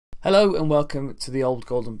Hello and welcome to the Old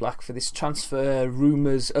Gold and Black for this transfer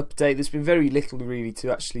rumours update. There's been very little really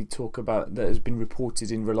to actually talk about that has been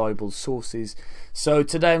reported in reliable sources. So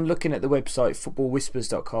today I'm looking at the website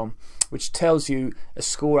footballwhispers.com, which tells you a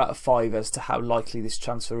score out of 5 as to how likely this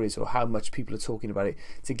transfer is or how much people are talking about it,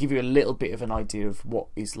 to give you a little bit of an idea of what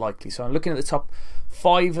is likely. So I'm looking at the top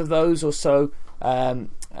 5 of those or so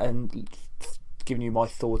and giving you my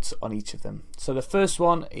thoughts on each of them. So the first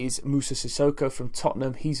one is Moussa Sissoko from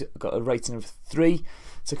Tottenham. He's got a rating of 3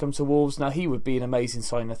 to come to Wolves. Now he would be an amazing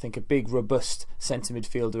sign, I think, a big robust centre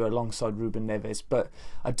midfielder alongside Ruben Neves, but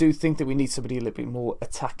I do think that we need somebody a little bit more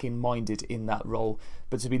attacking minded in that role.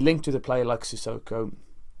 But to be linked with a player like Sissoko,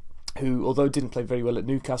 who although didn't play very well at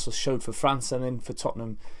Newcastle, showed for France and then for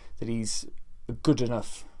Tottenham that he's good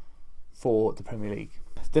enough for the Premier League.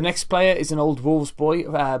 The next player is an old Wolves boy,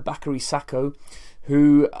 Bakary Sakho,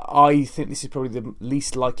 who I think this is probably the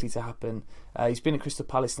least likely to happen. He's been at Crystal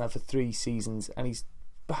Palace now for 3 seasons and he's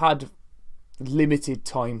had limited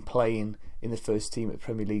time playing in the first team at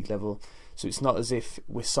Premier League level. So it's not as if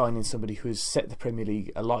we're signing somebody who has set the Premier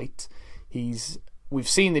League alight. We've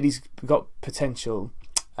seen that he's got potential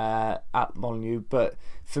at Molineux, but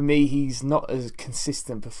for me he's not a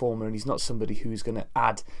consistent performer and he's not somebody who's going to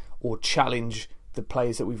add or challenge the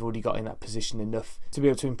players that we've already got in that position enough to be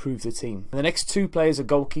able to improve the team. And the next 2 players are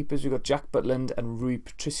goalkeepers. We've got Jack Butland and Rui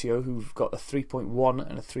Patricio, who've got a 3.1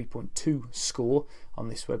 and a 3.2 score on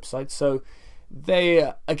this website. So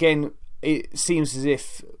they, again, it seems as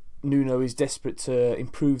if Nuno is desperate to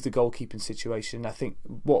improve the goalkeeping situation. I think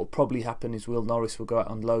what will probably happen is Will Norris will go out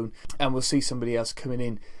on loan and we'll see somebody else coming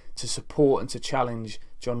in to support and to challenge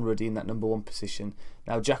John Ruddy in that number 1 position.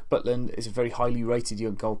 Now Jack Butland is a very highly rated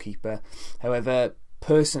young goalkeeper. However,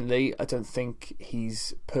 personally I don't think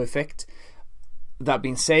he's perfect. That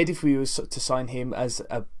being said, if we were to sign him as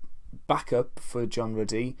a backup for John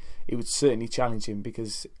Ruddy, it would certainly challenge him,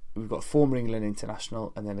 because we've got a former England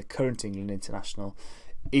international and then a current England international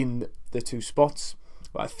in the 2 spots.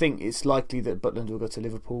 But I think it's likely that Butland will go to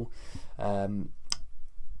Liverpool,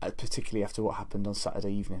 particularly after what happened on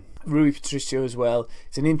Saturday evening. Rui Patricio as well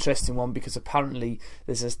is an interesting one, because apparently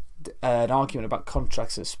there's an argument about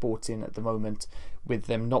contracts at Sporting at the moment, with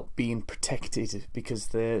them not being protected because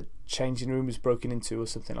the changing room was broken into or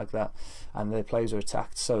something like that and their players are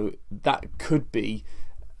attacked. So that could be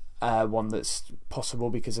one that's possible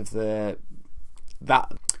because of that.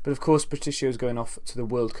 But of course Patricio is going off to the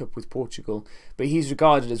World Cup with Portugal, but he's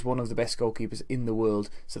regarded as one of the best goalkeepers in the world,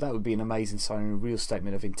 so that would be an amazing sign and a real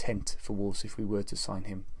statement of intent for Wolves if we were to sign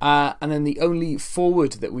him. And then the only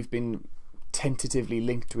forward that we've been tentatively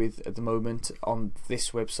linked with at the moment on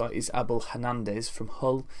this website is Abel Hernandez from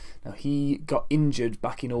Hull. Now he got injured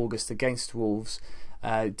back in August against Wolves,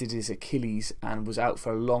 did his Achilles and was out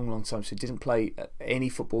for a long time, so he didn't play any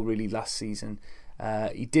football really last season.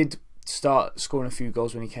 He did start scoring a few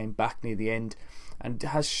goals when he came back near the end and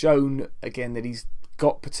has shown again that he's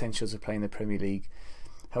got potential to play in the Premier League.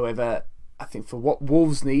 However, I think for what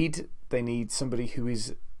Wolves need, they need somebody who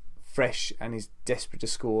is fresh and is desperate to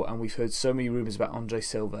score, and we've heard so many rumours about Andre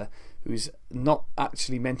Silva, who's not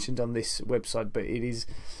actually mentioned on this website, but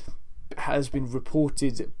has been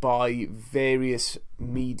reported by various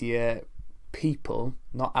media people,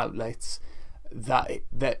 not outlets, that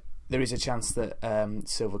there is a chance that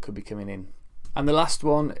Silva could be coming in. And the last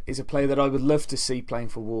one is a player that I would love to see playing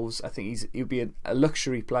for Wolves. I think he'll be a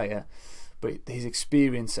luxury player, but his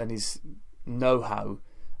experience and his know-how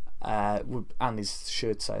and his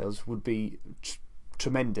shirt sales would be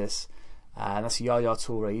tremendous. And that's Yaya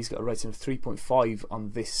Toure. He's got a rating of 3.5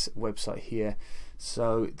 on this website here.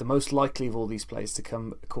 So the most likely of all these players to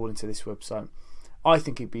come, according to this website. I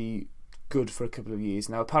think he'd be good for a couple of years.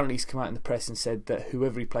 Now apparently he's come out in the press and said that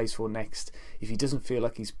whoever he plays for next, if he doesn't feel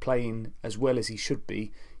like he's playing as well as he should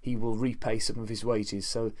be, he will repay some of his wages.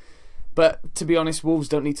 So, but to be honest, Wolves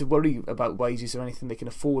don't need to worry about wages or anything. They can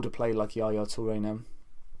afford a player like Yaya Toure now,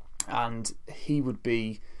 and he would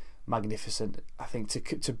be magnificent. I think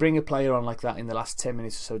to bring a player on like that in the last 10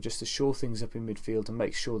 minutes or so, just to shore things up in midfield and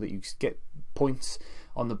make sure that you get points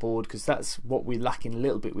on the board, because that's what we're lacking a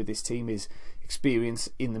little bit with this team, is experience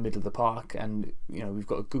in the middle of the park. And you know, we've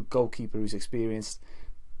got a good goalkeeper who's experienced,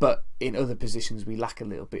 but in other positions we lack a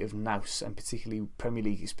little bit of nous, and particularly Premier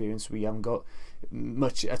League experience we haven't got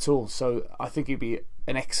much at all. So I think it'd be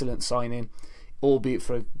an excellent signing, albeit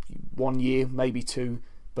for 1 year, maybe 2.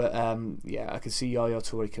 But yeah, I could see Yaya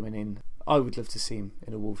Toure coming in. I would love to see him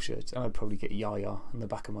in a Wolves shirt, and I'd probably get Yaya on the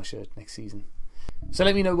back of my shirt next season. So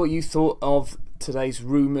let me know what you thought of today's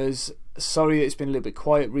rumours. Sorry that it's been a little bit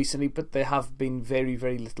quiet recently, but there have been very,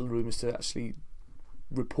 very little rumours to actually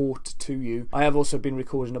report to you. I have also been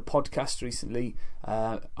recording a podcast recently.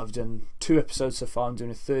 I've done 2 episodes so far. I'm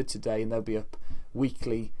doing a 3rd today, and they'll be up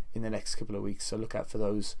weekly in the next couple of weeks, so look out for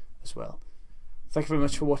those as well. Thank you very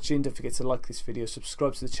much for watching. Don't forget to like this video,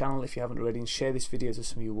 subscribe to the channel if you haven't already, and share this video to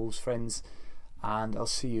some of your Wolves friends. And I'll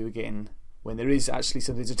see you again when there is actually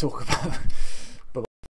something to talk about.